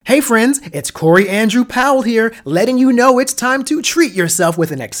Hey friends, it's Corey Andrew Powell here, letting you know it's time to treat yourself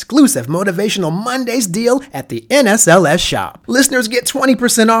with an exclusive Motivational Mondays deal at the NSLS shop. Listeners get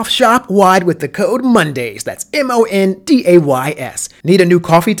 20% off shop-wide with the code MONDAYS. That's MONDAYS. Need a new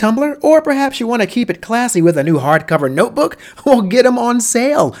coffee tumbler? Or perhaps you want to keep it classy with a new hardcover notebook? Well, get them on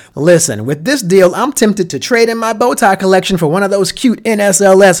sale. Listen, with this deal, I'm tempted to trade in my bow tie collection for one of those cute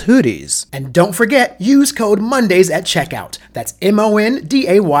NSLS hoodies. And don't forget, use code MONDAYS at checkout. That's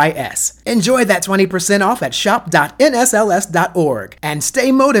MONDAYS. Enjoy that 20% off at shop.nsls.org. And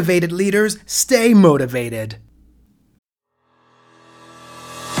stay motivated, leaders. Stay motivated.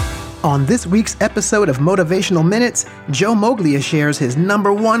 On this week's episode of Motivational Minutes, Joe Moglia shares his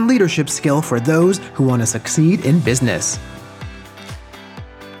number one leadership skill for those who want to succeed in business.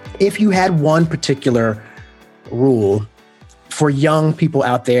 If you had one particular rule for young people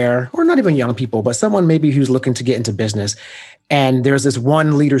out there, or not even young people, but someone maybe who's looking to get into business, and there's this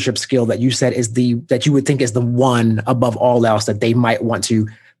one leadership skill that you said is that you would think is the one above all else that they might want to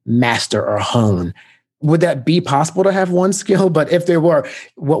master or hone. Would that be possible to have one skill? But if there were,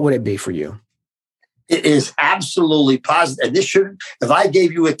 what would it be for you? It is absolutely positive. And this should, if I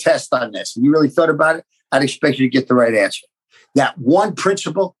gave you a test on this and you really thought about it, I'd expect you to get the right answer. That one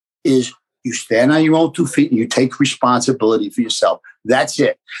principle is you stand on your own 2 feet and you take responsibility for yourself. That's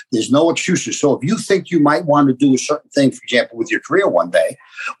it. There's no excuses. So if you think you might want to do a certain thing, for example, with your career one day,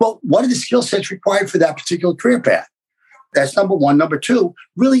 well, what are the skill sets required for that particular career path? That's number one. Number two,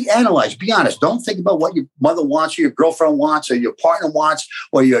 really analyze. Be honest. Don't think about what your mother wants or your girlfriend wants or your partner wants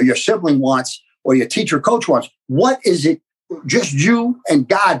or your sibling wants or your teacher coach wants. What is it? Just you and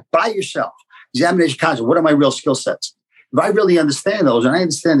God by yourself. Examination concept. What are my real skill sets? If I really understand those and I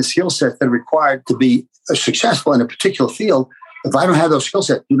understand the skill sets that are required to be successful in a particular field, if I don't have those skill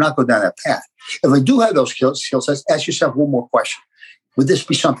sets, do not go down that path. If I do have those skill sets, ask yourself one more question. Would this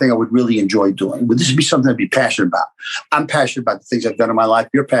be something I would really enjoy doing? Would this be something I'd be passionate about? I'm passionate about the things I've done in my life.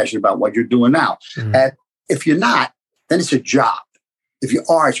 You're passionate about what you're doing now. Mm-hmm. And if you're not, then it's a job. If you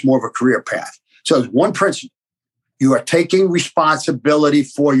are, it's more of a career path. So there's one principle. You are taking responsibility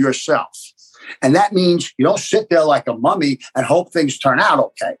for yourself. And that means you don't sit there like a mummy and hope things turn out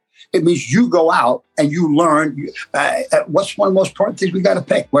okay. It means you go out and you learn. What's one of the most important things we got to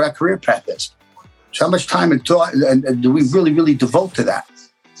pick? What our career path is. So how much time and thought and do we really, really devote to that?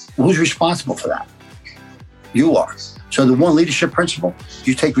 Who's responsible for that? You are. So the one leadership principle,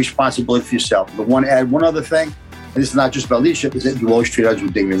 you take responsibility for yourself. The one add one other thing, and this is not just about leadership, is that you always treat others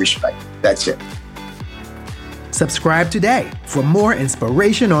with dignity and respect. That's it. Subscribe today for more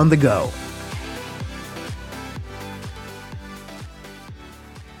inspiration on the go.